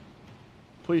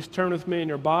Please turn with me in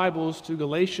your Bibles to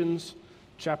Galatians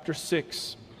chapter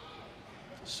 6.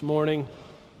 This morning,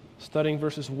 studying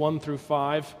verses 1 through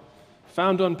 5,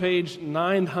 found on page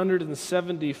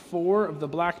 974 of the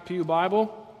Black Pew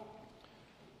Bible.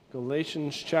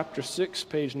 Galatians chapter 6,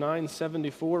 page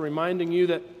 974, reminding you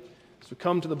that as we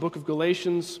come to the book of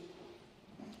Galatians,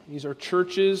 these are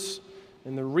churches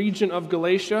in the region of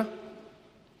Galatia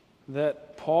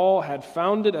that Paul had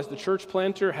founded as the church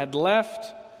planter, had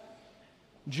left.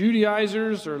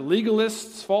 Judaizers or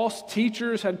legalists, false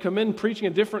teachers had come in preaching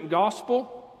a different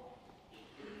gospel.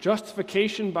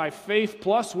 Justification by faith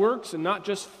plus works and not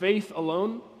just faith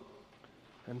alone.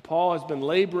 And Paul has been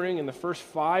laboring in the first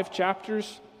 5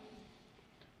 chapters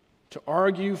to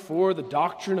argue for the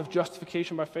doctrine of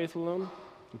justification by faith alone,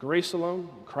 grace alone,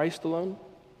 Christ alone.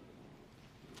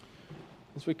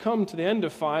 As we come to the end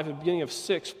of 5 and beginning of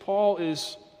 6, Paul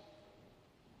is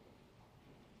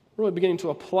really beginning to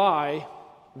apply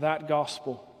that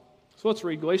gospel. So let's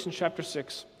read Galatians chapter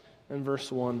 6 and verse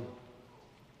 1.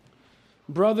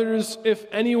 Brothers, if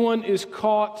anyone is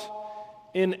caught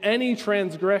in any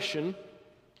transgression,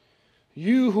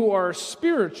 you who are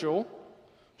spiritual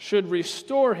should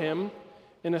restore him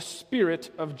in a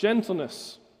spirit of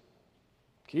gentleness.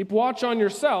 Keep watch on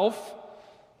yourself,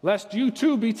 lest you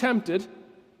too be tempted.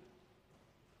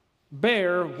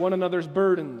 Bear one another's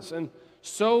burdens, and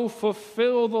so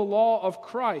fulfill the law of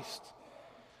Christ.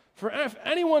 For if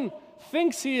anyone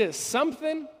thinks he is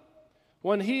something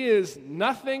when he is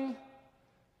nothing,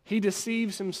 he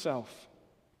deceives himself.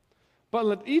 But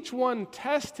let each one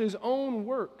test his own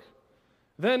work.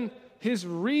 Then his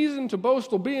reason to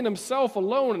boast will be in himself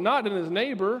alone and not in his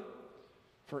neighbor,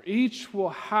 for each will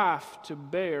have to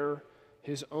bear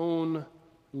his own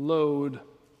load.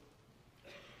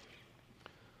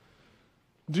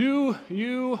 Do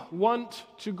you want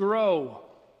to grow?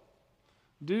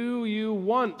 Do you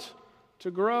want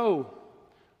to grow?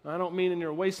 I don't mean in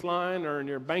your waistline or in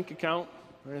your bank account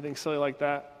or anything silly like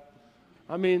that.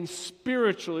 I mean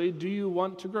spiritually, do you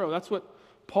want to grow? That's what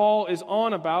Paul is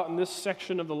on about in this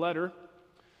section of the letter.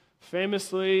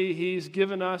 Famously, he's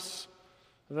given us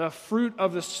the fruit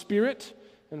of the Spirit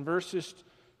in verses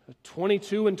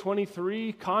 22 and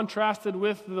 23, contrasted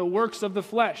with the works of the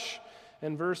flesh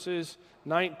in verses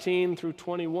 19 through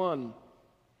 21.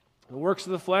 The works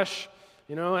of the flesh,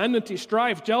 enmity,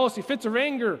 strife, jealousy, fits of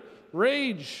anger,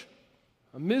 rage,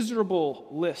 a miserable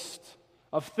list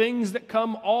of things that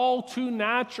come all too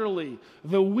naturally,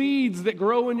 the weeds that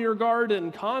grow in your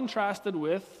garden, contrasted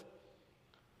with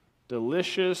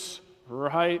delicious,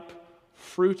 ripe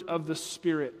fruit of the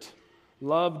Spirit,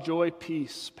 love, joy,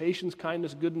 peace, patience,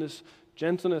 kindness, goodness,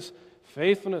 gentleness,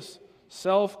 faithfulness,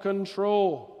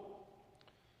 self-control.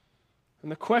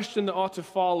 And the question that ought to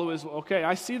follow is, okay,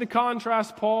 I see the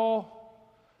contrast, Paul,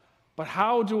 but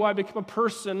how do I become a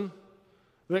person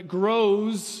that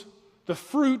grows the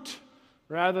fruit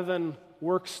rather than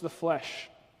works the flesh?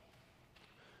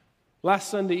 Last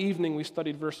Sunday evening, we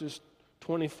studied verses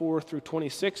 24 through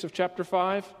 26 of chapter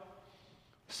 5.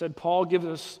 Said Paul gives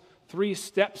us 3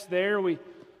 steps there. In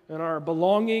our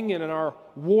belonging and in our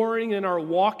warring and our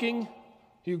walking,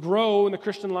 you grow in the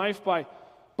Christian life by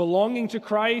belonging to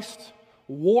Christ,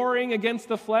 warring against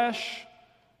the flesh,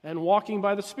 and walking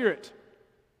by the Spirit.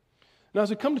 Now, as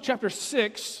we come to chapter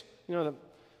 6, the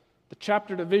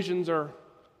chapter divisions are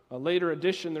a later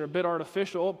addition. They're a bit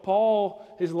artificial. Paul,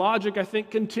 his logic, I think,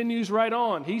 continues right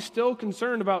on. He's still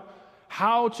concerned about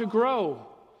how to grow.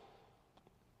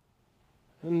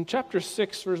 In chapter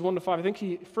 6, verse 1 to 5, I think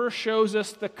he first shows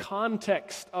us the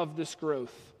context of this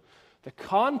growth. The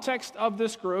context of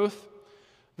this growth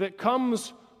that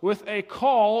comes with a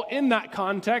call in that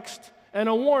context and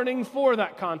a warning for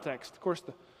that context. Of course,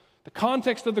 the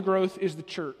context of the growth is the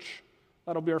church.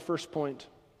 That'll be our first point.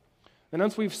 And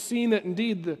once we've seen that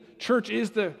indeed the church is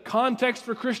the context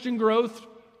for Christian growth,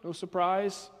 no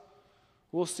surprise,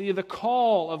 we'll see the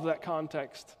call of that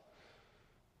context,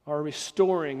 our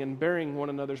restoring and bearing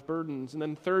one another's burdens. And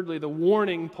then thirdly, the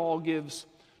warning Paul gives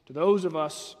to those of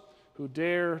us who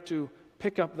dare to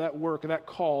pick up that work, that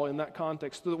call in that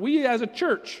context, so that we as a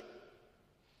church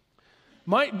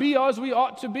might be as we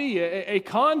ought to be, a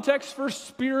context for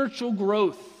spiritual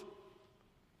growth.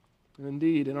 And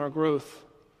indeed, in our growth,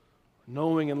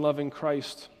 knowing and loving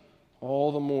Christ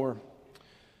all the more.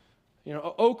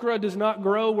 Okra does not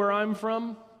grow where I'm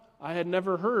from. I had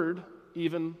never heard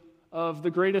even of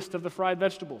the greatest of the fried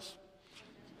vegetables.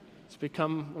 It's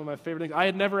become one of my favorite things. I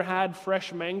had never had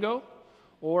fresh mango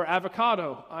or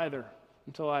avocado either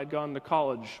until I had gone to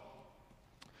college.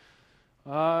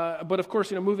 But of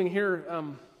course, moving here,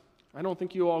 I don't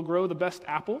think you all grow the best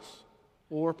apples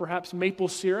Or perhaps maple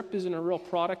syrup isn't a real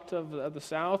product of the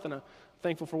South, and I'm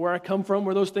thankful for where I come from,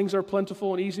 where those things are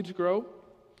plentiful and easy to grow.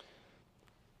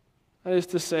 That is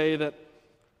to say that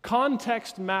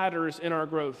context matters in our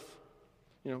growth.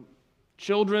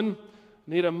 Children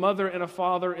need a mother and a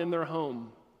father in their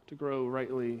home to grow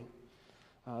rightly.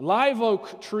 Live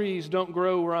oak trees don't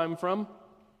grow where I'm from.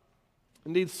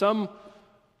 Indeed, some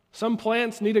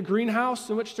plants need a greenhouse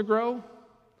in which to grow.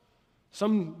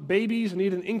 Some babies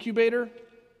need an incubator.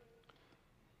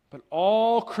 But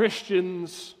all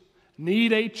Christians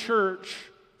need a church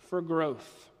for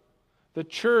growth. The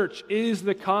church is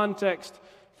the context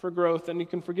for growth, and you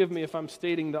can forgive me if I'm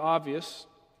stating the obvious.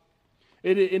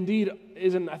 It indeed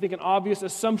is, I think, an obvious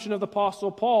assumption of the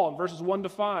Apostle Paul in verses 1 to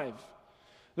 5.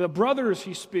 The brothers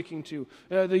he's speaking to,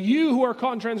 the you who are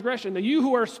caught in transgression, the you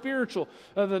who are spiritual,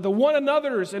 the one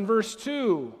another's in verse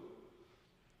 2.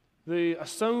 The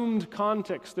assumed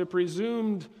context, the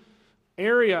presumed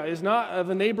area is not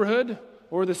the neighborhood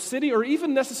or the city or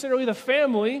even necessarily the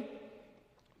family,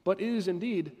 but is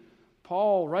indeed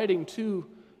Paul writing to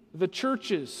the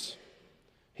churches.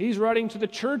 He's writing to the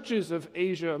churches of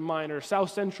Asia Minor,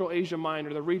 South Central Asia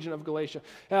Minor, the region of Galatia.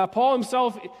 Paul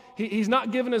himself, he's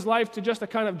not given his life to just a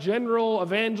kind of general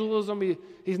evangelism.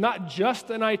 He's not just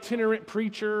an itinerant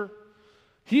preacher.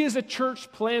 He is a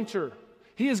church planter.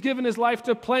 He has given his life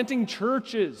to planting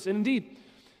churches. And indeed,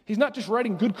 he's not just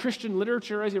writing good Christian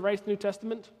literature as he writes the New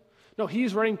Testament. No,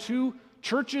 he's writing to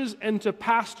churches and to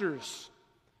pastors.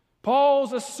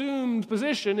 Paul's assumed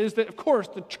position is that, of course,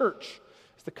 the church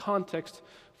is the context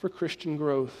for Christian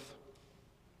growth.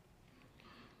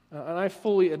 And I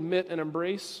fully admit and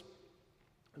embrace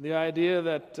the idea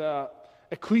that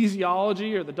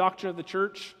ecclesiology or the doctrine of the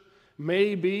church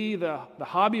may be the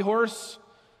hobby horse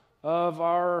of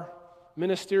our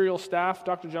ministerial staff,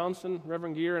 Dr. Johnson,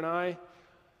 Reverend Gear, and I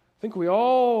think we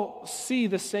all see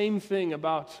the same thing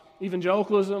about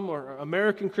evangelicalism or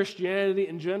American Christianity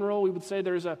in general. We would say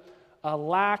there's a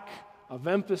lack of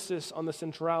emphasis on the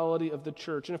centrality of the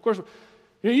church. And of course,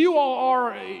 you all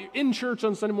are in church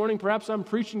on Sunday morning. Perhaps I'm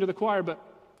preaching to the choir, but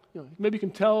maybe you can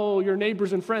tell your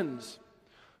neighbors and friends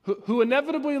who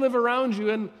inevitably live around you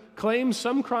and claim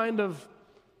some kind of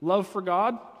love for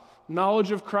God,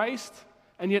 knowledge of Christ,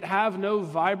 and yet have no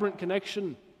vibrant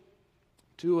connection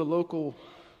to a local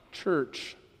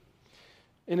church.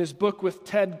 In his book with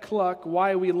Ted Kluck,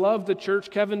 Why We Love the Church,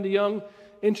 Kevin DeYoung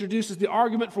introduces the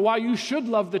argument for why you should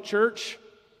love the church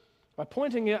by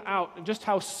pointing it out just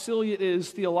how silly it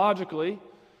is theologically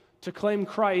to claim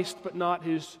Christ but not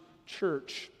his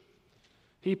church.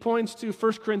 He points to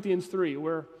 1 Corinthians 3,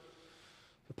 where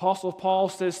the Apostle Paul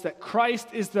says that Christ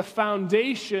is the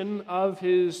foundation of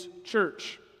his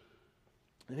church.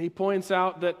 And he points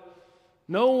out that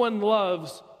no one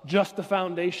loves just the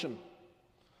foundation.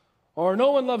 Or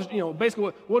no one loves,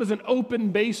 basically what is an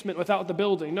open basement without the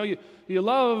building? No, you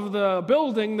love the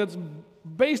building that's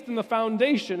based in the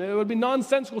foundation. It would be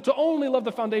nonsensical to only love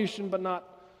the foundation but not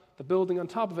the building on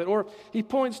top of it. Or he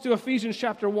points to Ephesians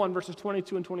chapter 1, verses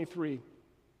 22 and 23,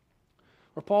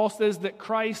 where Paul says that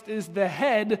Christ is the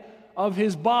head of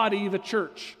his body, the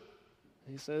church.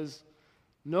 He says,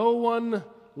 no one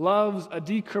loves a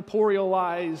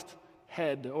decorporealized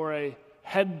head or a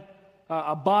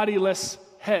bodiless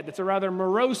head. It's a rather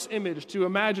morose image to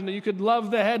imagine that you could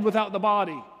love the head without the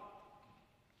body.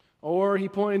 Or he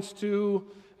points to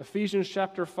Ephesians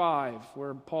chapter 5,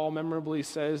 where Paul memorably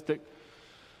says that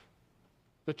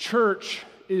the church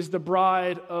is the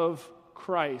bride of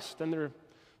Christ, and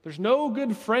there's no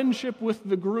good friendship with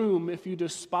the groom if you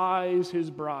despise his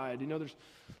bride.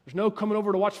 There's no coming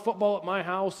over to watch football at my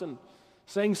house and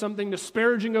saying something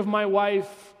disparaging of my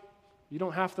wife. You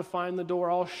don't have to find the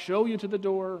door. I'll show you to the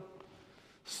door.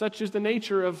 Such is the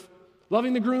nature of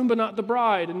loving the groom but not the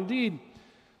bride. Indeed,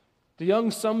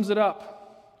 DeYoung sums it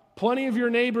up. Plenty of your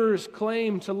neighbors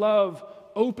claim to love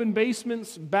open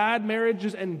basements, bad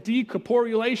marriages, and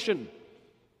decorporealization.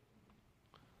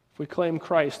 If we claim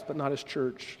Christ but not his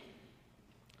church.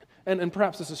 And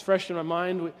perhaps this is fresh in my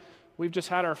mind. We've just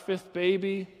had our 5th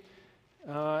baby.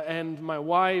 And my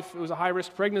wife, it was a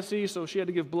high-risk pregnancy, so she had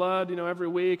to give blood, every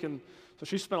week. And so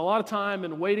she spent a lot of time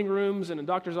in waiting rooms and in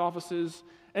doctor's offices.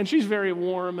 And she's very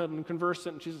warm and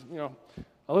conversant. And she's,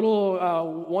 a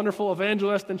little wonderful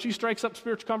evangelist. And she strikes up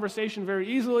spiritual conversation very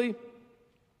easily.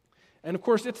 And, of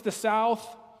course, it's the South.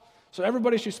 So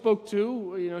everybody she spoke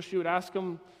to, she would ask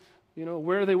them,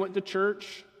 where they went to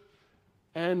church.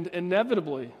 And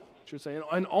inevitably, she would say,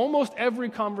 in almost every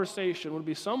conversation would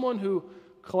be someone who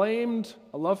claimed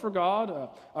a love for God,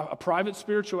 a private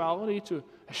spirituality, to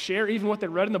share even what they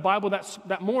read in the Bible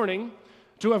that morning,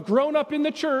 to have grown up in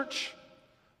the church,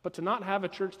 but to not have a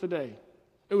church today.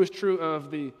 It was true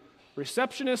of the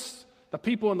receptionists, the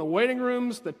people in the waiting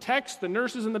rooms, the techs, the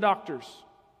nurses, and the doctors.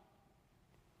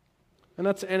 And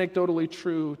that's anecdotally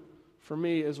true for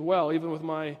me as well, even with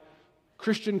my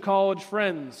Christian college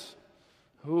friends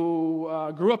who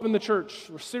grew up in the church,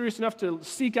 were serious enough to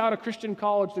seek out a Christian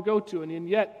college to go to, and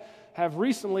yet have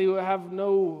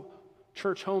no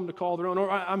church home to call their own. Or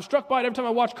I'm struck by it every time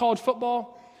I watch college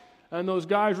football, and those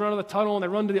guys run to the tunnel, and they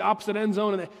run to the opposite end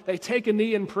zone, and they take a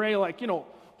knee and pray like,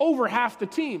 over half the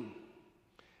team.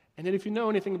 And then if you know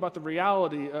anything about the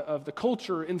reality of the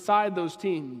culture inside those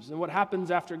teams and what happens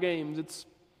after games, it's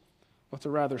a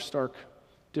rather stark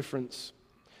difference.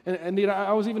 And indeed,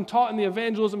 I was even taught in the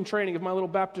evangelism training of my little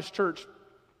Baptist church,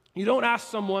 you don't ask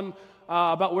someone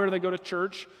about where they go to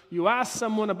church. You ask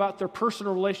someone about their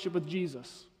personal relationship with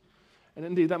Jesus. And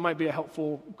indeed, that might be a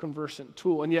helpful conversant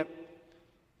tool. And yet,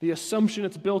 the assumption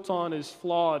it's built on is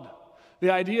flawed.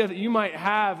 The idea that you might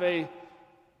have a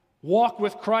walk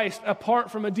with Christ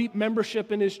apart from a deep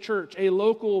membership in His church, a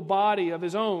local body of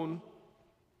His own,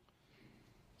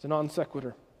 is a non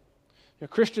sequitur.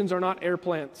 Christians are not air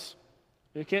plants.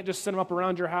 You can't just set them up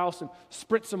around your house and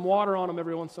spritz some water on them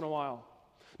every once in a while.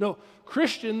 No,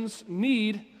 Christians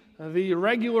need the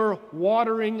regular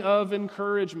watering of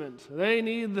encouragement. They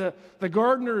need the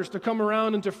gardeners to come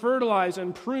around and to fertilize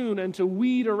and prune and to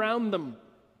weed around them.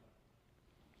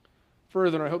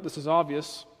 Further, and I hope this is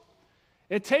obvious,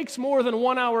 it takes more than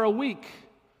 1 hour a week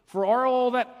for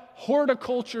all that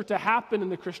horticulture to happen in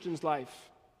the Christian's life.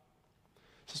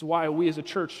 This is why we as a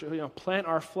church plant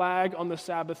our flag on the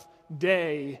Sabbath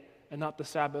day and not the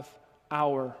Sabbath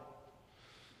hour.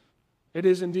 It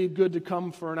is indeed good to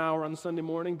come for an hour on Sunday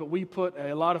morning, but we put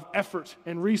a lot of effort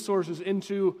and resources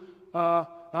into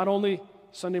not only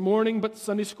Sunday morning, but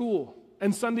Sunday school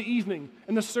and Sunday evening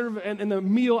and the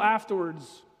meal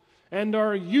afterwards, and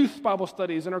our youth Bible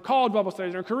studies and our college Bible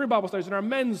studies and our career Bible studies and our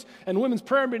men's and women's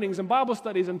prayer meetings and Bible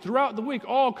studies, and throughout the week,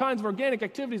 all kinds of organic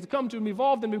activities to come to and be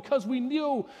involved in, because we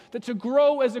knew that to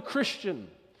grow as a Christian,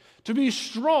 to be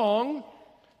strong,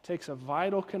 takes a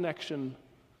vital connection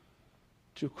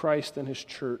to Christ and His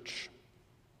church.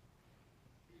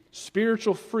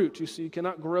 Spiritual fruit, you see,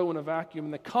 cannot grow in a vacuum,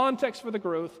 and the context for the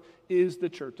growth is the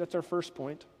church. That's our first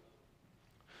point.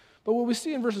 But what we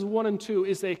see in verses 1 and 2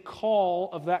 is a call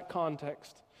of that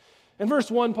context. In verse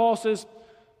 1, Paul says,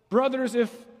 "Brothers,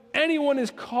 if anyone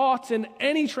is caught in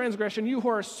any transgression, you who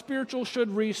are spiritual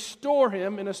should restore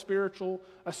him in a spirit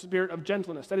of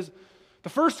gentleness." That is, the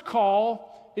first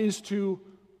call is to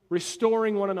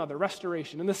restoring one another,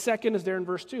 restoration. And the second is there in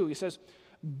verse 2. He says,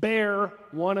 "Bear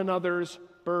one another's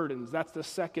burdens." That's the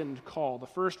second call. The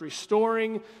first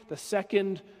restoring, the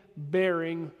second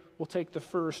bearing. We'll take the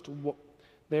first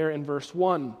there in verse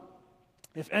 1.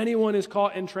 If anyone is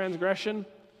caught in transgression,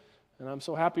 and I'm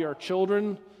so happy our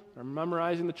children are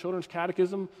memorizing the children's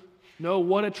catechism, know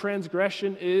what a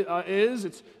transgression is.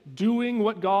 It's doing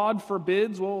what God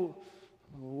forbids. Well,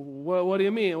 what do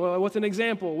you mean? Well, what's an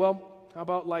example? Well, how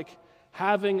about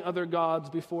having other gods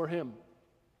before Him?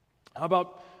 How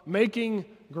about making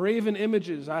graven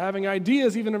images, having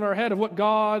ideas even in our head of what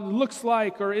God looks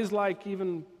like or is like,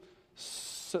 even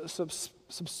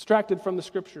subtracted from the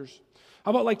Scriptures?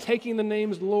 How about taking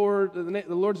the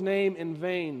Lord's name in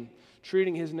vain,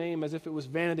 treating His name as if it was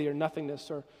vanity or nothingness?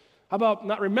 Or how about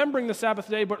not remembering the Sabbath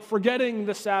day, but forgetting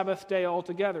the Sabbath day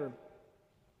altogether?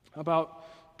 How about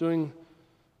doing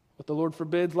what the Lord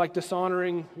forbids, like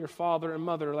dishonoring your father and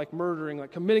mother, like murdering,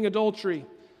 like committing adultery,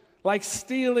 like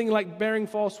stealing, like bearing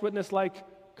false witness, like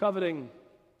coveting?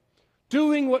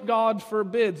 Doing what God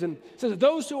forbids. And it says,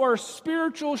 those who are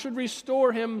spiritual should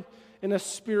restore him in a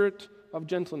spirit of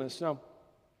gentleness. Now,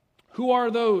 who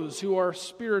are those who are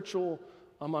spiritual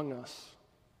among us?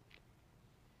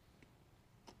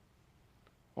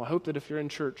 Well, I hope that if you're in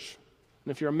church,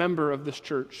 and if you're a member of this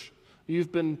church,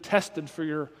 you've been tested for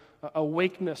your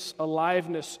awakeness,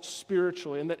 aliveness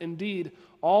spiritually, and that indeed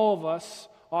all of us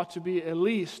ought to be at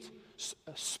least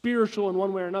spiritual in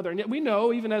one way or another. And yet we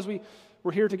know, even as we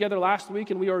were here together last week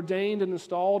and we ordained and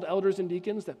installed elders and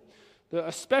deacons, that the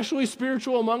especially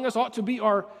spiritual among us ought to be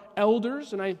our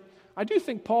elders. And I do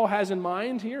think Paul has in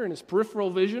mind here in his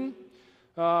peripheral vision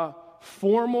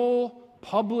formal,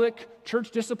 public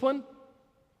church discipline.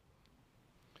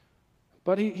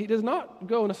 But he does not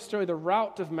go necessarily the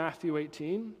route of Matthew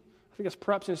 18. I think that's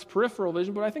perhaps in his peripheral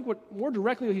vision, but I think what more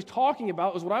directly he's talking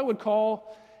about is what I would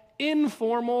call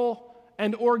informal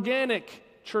and organic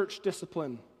church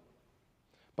discipline.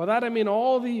 By that I mean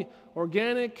all the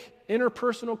organic,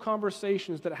 interpersonal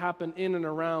conversations that happen in and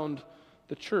around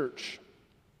the church.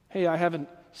 Hey, I haven't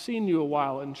seen you a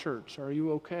while in church. Are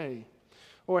you okay?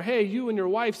 Or, hey, you and your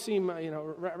wife seem,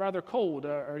 rather cold.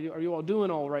 Are you all doing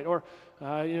all right? Or,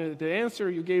 the answer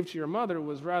you gave to your mother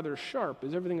was rather sharp.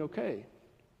 Is everything okay?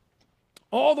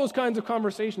 All those kinds of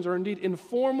conversations are indeed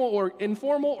informal,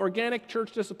 organic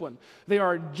church discipline. They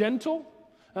are gentle.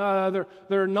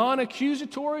 They're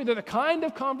non-accusatory. They're the kind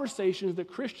of conversations that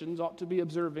Christians ought to be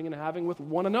observing and having with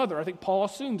one another. I think Paul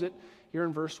assumes it here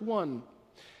in verse 1.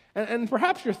 And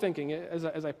perhaps you're thinking,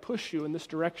 as I push you in this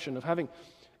direction of having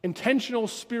intentional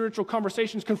spiritual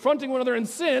conversations, confronting one another in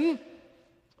sin,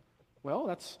 well,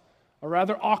 that's a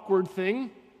rather awkward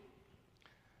thing.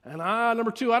 And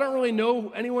number two, I don't really know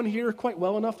anyone here quite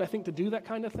well enough, I think, to do that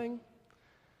kind of thing.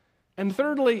 And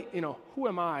thirdly, who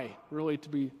am I really to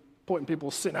be pointing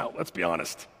people's sin out? Let's be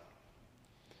honest.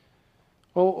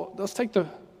 Well, let's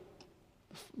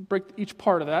break each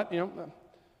part of that.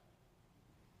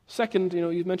 Second,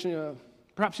 you mentioned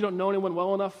perhaps you don't know anyone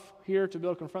well enough here to be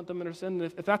able to confront them in their sin.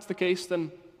 If that's the case,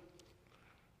 then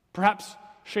perhaps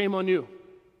shame on you.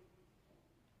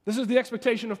 This is the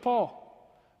expectation of Paul,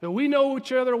 that we know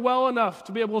each other well enough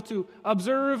to be able to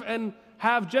observe and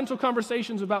have gentle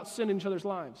conversations about sin in each other's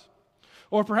lives.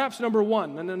 Or perhaps number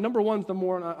one, and then number one's the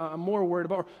more I'm more worried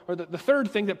about, or the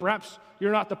third thing that perhaps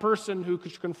you're not the person who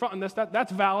could confront this,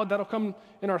 that's valid. That'll come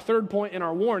in our third point in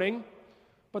our warning.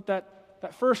 But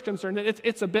that first concern,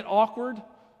 it's a bit awkward,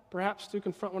 perhaps, to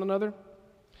confront one another.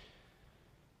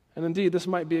 And indeed, this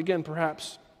might be, again,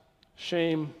 perhaps,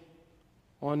 shame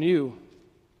on you.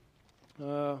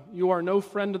 You are no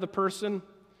friend of the person.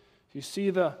 If you see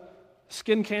the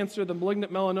skin cancer, the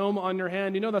malignant melanoma on your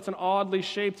hand, you know that's an oddly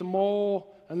shaped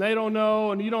mole, and they don't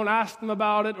know, and you don't ask them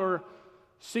about it or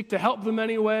seek to help them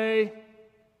anyway.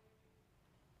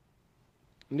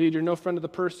 Indeed, you're no friend of the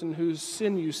person whose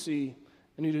sin you see,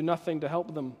 and you do nothing to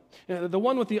help them. The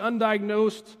one with the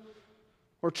undiagnosed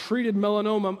or treated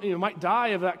melanoma might die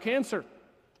of that cancer.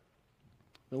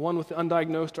 The one with the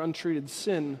undiagnosed or untreated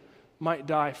sin might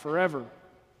die forever.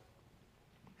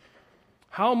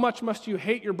 How much must you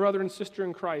hate your brother and sister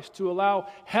in Christ to allow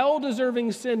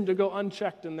hell-deserving sin to go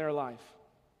unchecked in their life?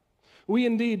 We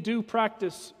indeed do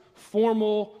practice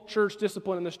formal church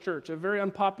discipline in this church, a very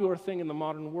unpopular thing in the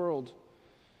modern world.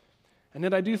 And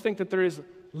yet I do think that there is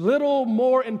little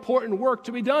more important work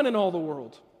to be done in all the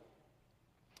world.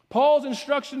 Paul's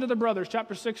instruction to the brothers,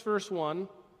 chapter 6, verse 1,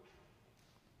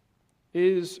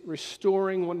 is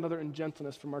restoring one another in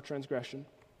gentleness from our transgression.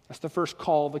 That's the first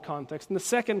call of the context. And the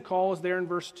second call is there in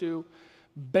verse 2,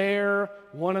 bear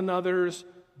one another's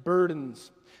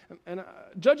burdens. And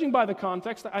judging by the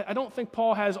context, I don't think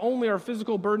Paul has only our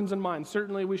physical burdens in mind.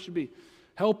 Certainly we should be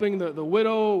helping the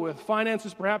widow with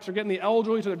finances perhaps, or getting the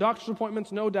elderly to their doctor's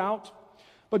appointments, no doubt.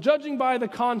 But judging by the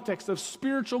context of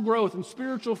spiritual growth and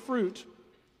spiritual fruit,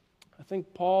 I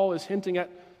think Paul is hinting at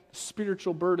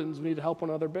spiritual burdens we need to help one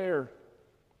another bear.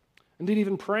 Indeed,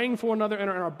 even praying for one another in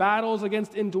our battles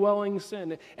against indwelling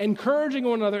sin, encouraging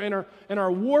one another in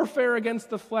our warfare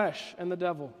against the flesh and the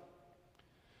devil.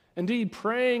 Indeed,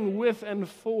 praying with and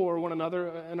for one another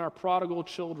and our prodigal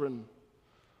children,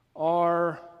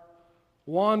 our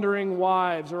wandering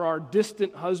wives, or our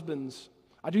distant husbands.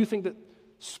 I do think that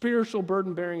spiritual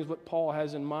burden bearing is what Paul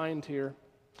has in mind here.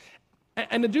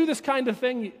 And to do this kind of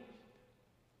thing,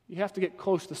 you have to get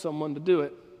close to someone to do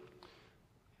it.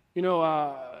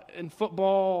 In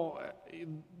football,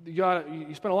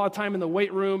 you spend a lot of time in the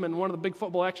weight room, and one of the big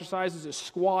football exercises is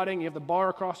squatting. You have the bar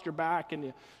across your back, and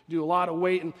you do a lot of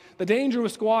weight. And the danger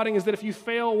with squatting is that if you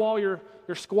fail while you're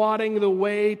squatting the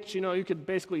weight, you could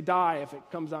basically die if it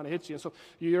comes down and hits you. And so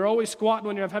you're always squatting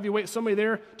when you have heavy weight, somebody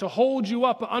there to hold you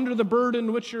up under the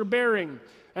burden which you're bearing.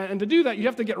 And to do that, you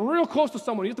have to get real close to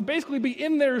someone. You have to basically be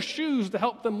in their shoes to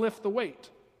help them lift the weight.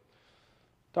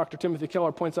 Dr. Timothy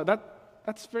Keller points out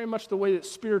that's very much the way that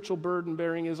spiritual burden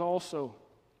bearing is also.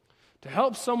 To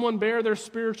help someone bear their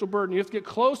spiritual burden, you have to get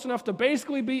close enough to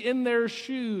basically be in their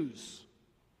shoes.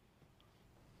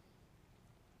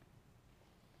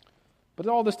 But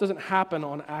all this doesn't happen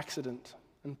on accident.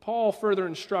 And Paul further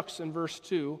instructs in verse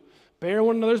 2, bear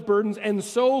one another's burdens and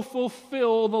so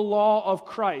fulfill the law of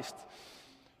Christ.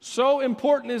 So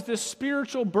important is this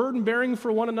spiritual burden bearing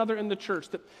for one another in the church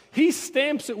that he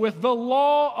stamps it with the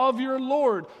law of your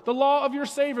Lord, the law of your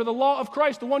Savior, the law of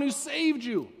Christ, the one who saved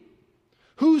you,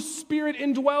 whose Spirit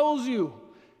indwells you.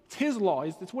 It's his law.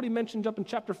 It's what he mentioned up in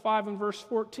chapter 5 and verse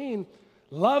 14,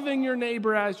 loving your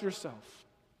neighbor as yourself.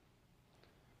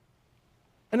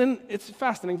 And then it's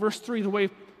fascinating, verse 3, the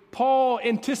way Paul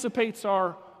anticipates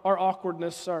our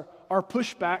awkwardness, our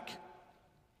pushback.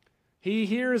 He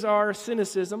hears our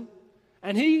cynicism,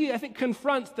 and he, I think,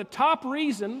 confronts the top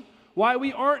reason why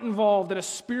we aren't involved at a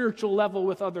spiritual level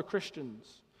with other Christians.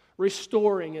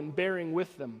 restoring and bearing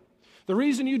with them. The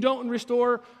reason you don't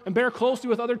restore and bear closely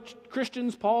with other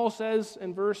Christians, Paul says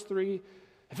in verse 3,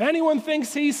 if anyone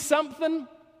thinks he's something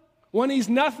when he's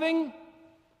nothing,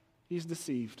 he's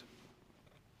deceived.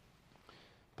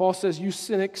 Paul says, you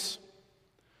cynics,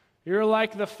 you're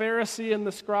like the Pharisee and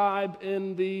the scribe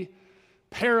in the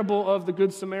parable of the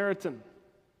Good Samaritan.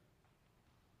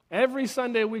 Every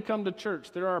Sunday we come to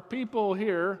church, there are people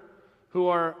here who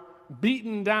are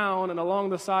beaten down and along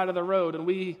the side of the road, and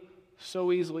we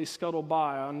so easily scuttle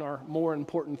by on our more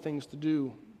important things to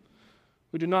do.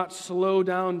 We do not slow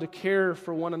down to care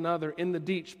for one another in the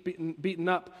ditch, beaten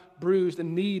up, bruised,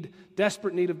 and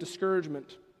desperate need of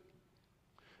discouragement.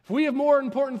 If we have more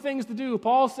important things to do,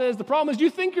 Paul says, the problem is you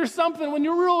think you're something when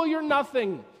you're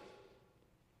nothing.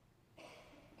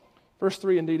 Verse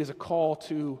 3 indeed is a call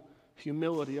to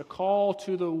humility, a call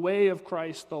to the way of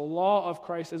Christ, the law of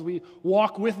Christ, as we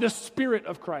walk with the Spirit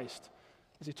of Christ,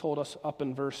 as he told us up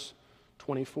in verse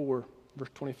 24, verse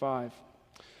 25.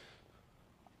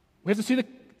 We have to see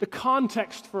the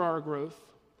context for our growth,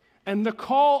 and the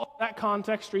call of that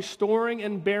context, restoring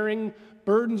and bearing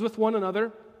burdens with one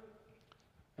another.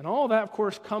 And all of that, of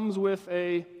course, comes with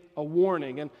a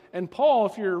warning. And Paul,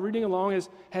 if you're reading along,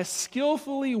 has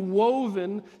skillfully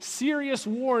woven serious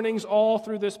warnings all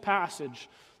through this passage.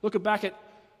 Look back at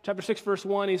chapter 6, verse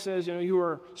 1. He says, you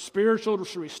are spiritual,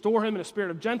 to restore him in a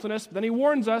spirit of gentleness. But then he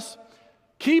warns us,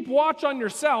 keep watch on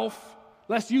yourself,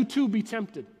 lest you too be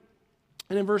tempted.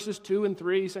 And in verses 2 and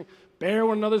 3, he's saying, bear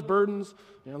one another's burdens.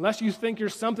 Unless you think you're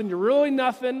something, you're really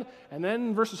nothing. And then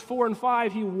in verses 4 and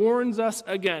 5, he warns us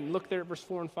again. Look there at verse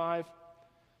 4 and 5.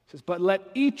 He says, but let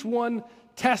each one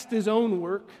test his own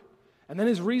work, and then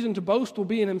his reason to boast will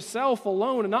be in himself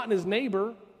alone and not in his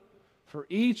neighbor, for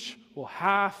each will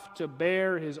have to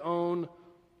bear his own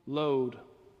load.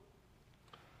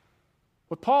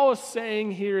 What Paul is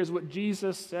saying here is what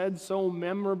Jesus said so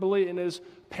memorably in his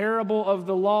parable of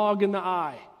the log in the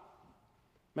eye.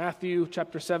 Matthew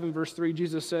chapter 7, verse 3,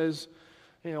 Jesus says,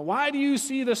 why do you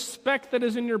see the speck that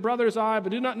is in your brother's eye,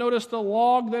 but do not notice the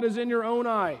log that is in your own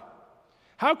eye?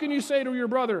 How can you say to your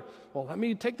brother, well, let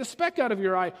me take the speck out of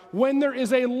your eye, when there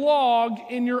is a log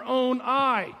in your own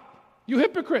eye? You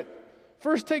hypocrite!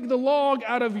 First take the log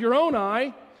out of your own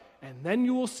eye, and then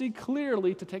you will see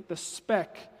clearly to take the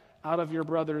speck out of your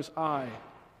brother's eye.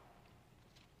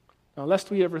 Now,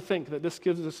 lest we ever think that this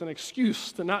gives us an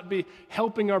excuse to not be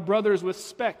helping our brothers with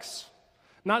specks,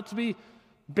 not to be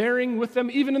bearing with them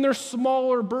even in their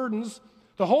smaller burdens,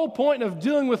 the whole point of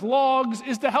dealing with logs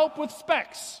is to help with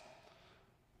specks.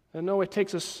 And no way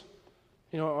takes us,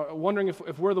 wondering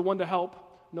if we're the one to help,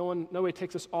 no way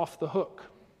takes us off the hook.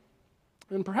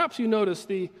 And perhaps you notice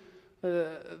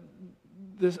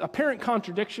this apparent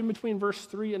contradiction between verse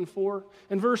 3 and 4.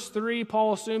 In verse 3,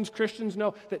 Paul assumes Christians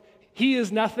know that he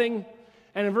is nothing.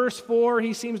 And in verse 4,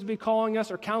 he seems to be calling us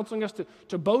or counseling us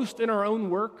to boast in our own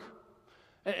work.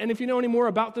 And if you know any more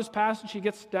about this passage, he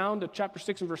gets down to chapter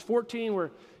 6 and verse 14,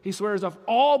 where he swears of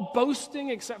all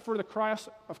boasting except for the cross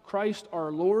of Christ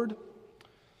our Lord.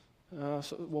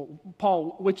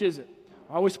 Paul, which is it?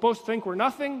 Are we supposed to think we're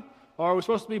nothing, or are we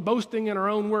supposed to be boasting in our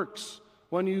own works?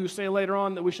 When you say later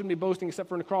on that we shouldn't be boasting except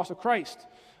for in the cross of Christ.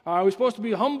 Are we supposed to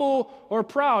be humble or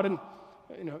proud? And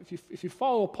if you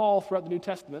follow Paul throughout the New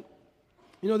Testament,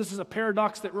 this is a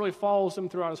paradox that really follows him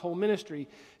throughout his whole ministry.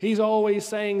 He's always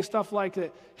saying stuff like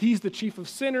that he's the chief of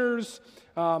sinners,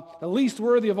 the least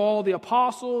worthy of all the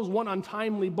apostles, one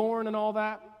untimely born and all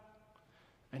that.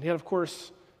 And yet, of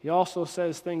course, he also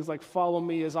says things like, follow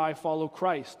me as I follow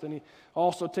Christ. And he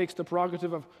also takes the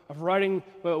prerogative of writing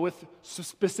with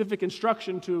specific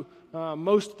instruction to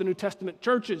most of the New Testament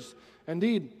churches.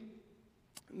 Indeed,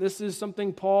 this is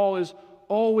something Paul is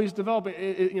always developing.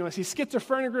 Is he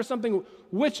schizophrenic or something?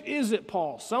 Which is it,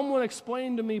 Paul? Someone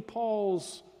explain to me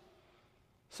Paul's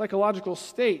psychological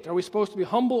state. Are we supposed to be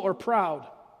humble or proud?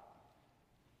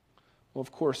 Well,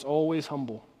 of course, always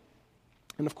humble.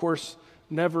 And of course,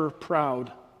 never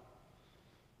proud.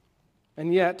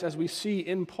 And yet, as we see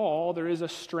in Paul, there is a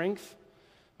strength,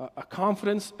 a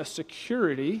confidence, a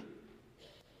security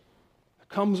that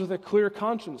comes with a clear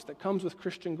conscience, that comes with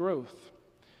Christian growth.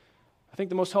 I think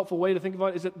the most helpful way to think about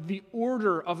it is that the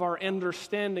order of our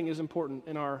understanding is important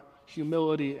in our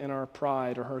humility and our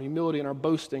pride, or our humility and our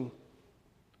boasting.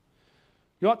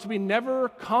 You ought to be never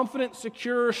confident,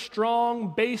 secure,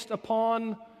 strong, based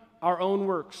upon our own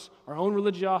works, our own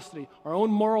religiosity, our own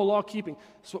moral law keeping.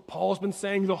 That's what Paul's been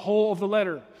saying the whole of the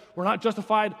letter. We're not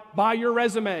justified by your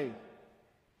resume.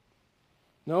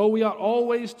 No, we ought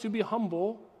always to be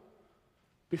humble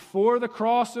before the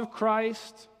cross of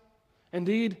Christ.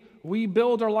 Indeed, we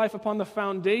build our life upon the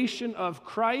foundation of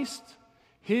Christ,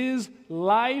 His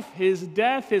life, His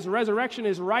death, His resurrection,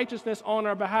 His righteousness on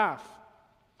our behalf.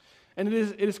 And it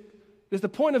is the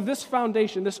point of this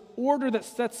foundation, this order that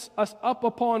sets us up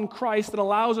upon Christ, that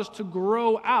allows us to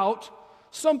grow out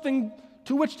something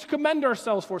to which to commend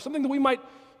ourselves for, something that we might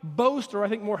boast, or I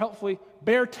think more helpfully,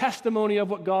 bear testimony of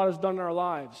what God has done in our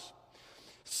lives.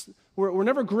 We're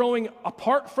never growing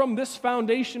apart from this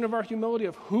foundation of our humility,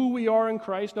 of who we are in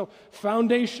Christ. No,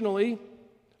 foundationally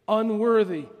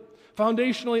unworthy.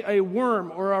 Foundationally a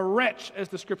worm or a wretch, as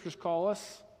the Scriptures call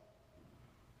us.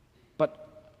 But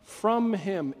from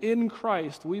Him, in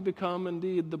Christ, we become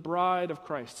indeed the bride of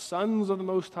Christ, sons of the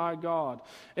Most High God.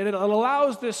 And it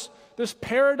allows this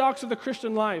paradox of the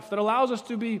Christian life that allows us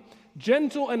to be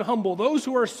gentle and humble. Those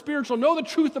who are spiritual know the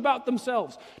truth about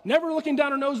themselves, never looking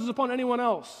down our noses upon anyone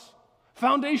else,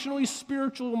 foundationally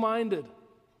spiritual-minded,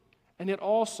 and yet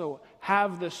also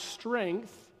have the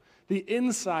strength, the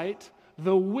insight,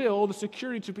 the will, the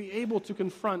security to be able to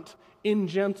confront in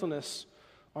gentleness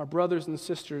our brothers and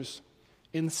sisters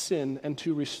in sin and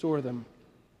to restore them.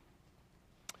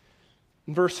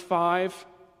 In verse 5,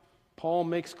 Paul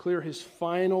makes clear his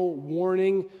final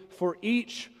warning: for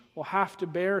each will have to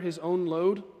bear his own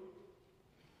load.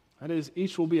 That is,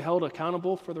 each will be held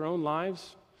accountable for their own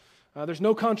lives. There's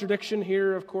no contradiction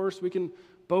here, of course. We can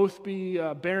both be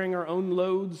bearing our own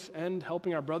loads and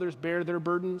helping our brothers bear their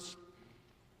burdens.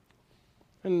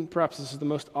 And perhaps this is the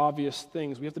most obvious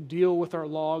things. We have to deal with our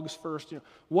logs first.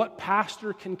 What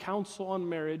pastor can counsel on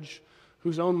marriage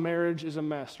whose own marriage is a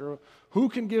mess? Or who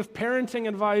can give parenting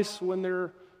advice when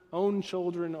their own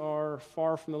children are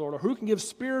far from the Lord? Or who can give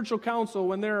spiritual counsel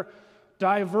when they're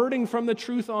diverting from the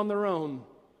truth on their own?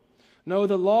 No,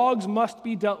 the logs must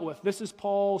be dealt with. This is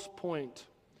Paul's point.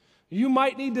 You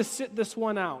might need to sit this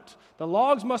one out. The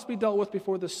logs must be dealt with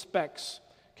before the specks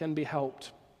can be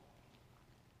helped.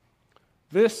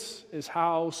 This is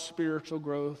how spiritual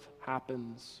growth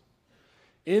happens.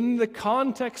 In the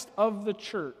context of the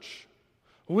church,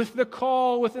 with the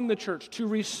call within the church to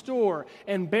restore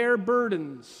and bear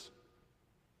burdens,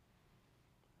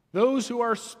 those who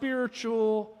are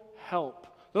spiritual help,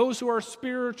 those who are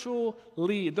spiritual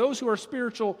lead, those who are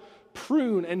spiritual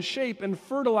prune and shape and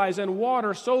fertilize and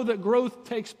water so that growth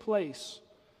takes place.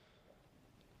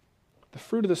 The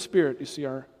fruit of the Spirit, you see,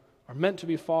 are meant to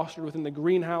be fostered within the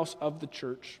greenhouse of the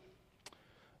church.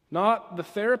 Not the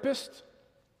therapist,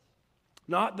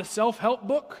 not the self-help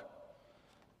book,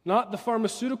 not the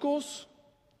pharmaceuticals,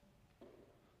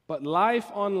 but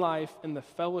life on life in the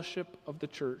fellowship of the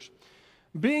church.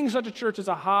 Being such a church is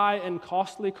a high and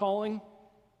costly calling.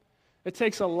 It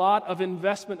takes a lot of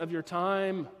investment of your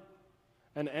time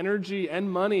and energy and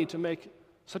money to make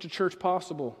such a church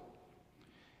possible.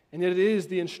 And yet it is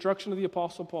the instruction of the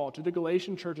Apostle Paul to the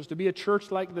Galatian churches to be a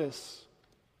church like this,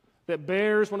 that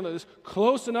bears one of those,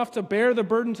 close enough to bear the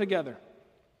burden together.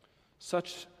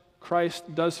 Such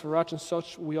Christ does for us, and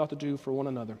such we ought to do for one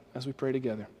another as we pray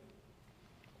together.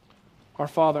 Our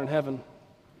Father in heaven,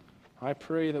 I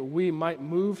pray that we might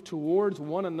move towards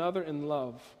one another in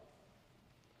love,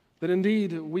 that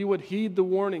indeed we would heed the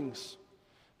warnings,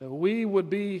 that we would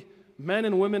be men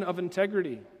and women of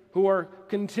integrity, who are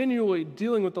continually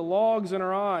dealing with the logs in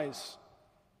our eyes,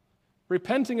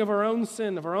 repenting of our own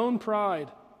sin, of our own pride,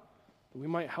 that we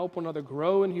might help one another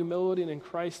grow in humility and in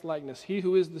Christ likeness. He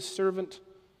who is the servant,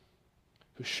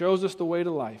 who shows us the way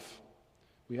to life.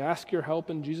 We ask your help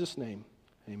in Jesus' name.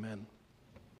 Amen.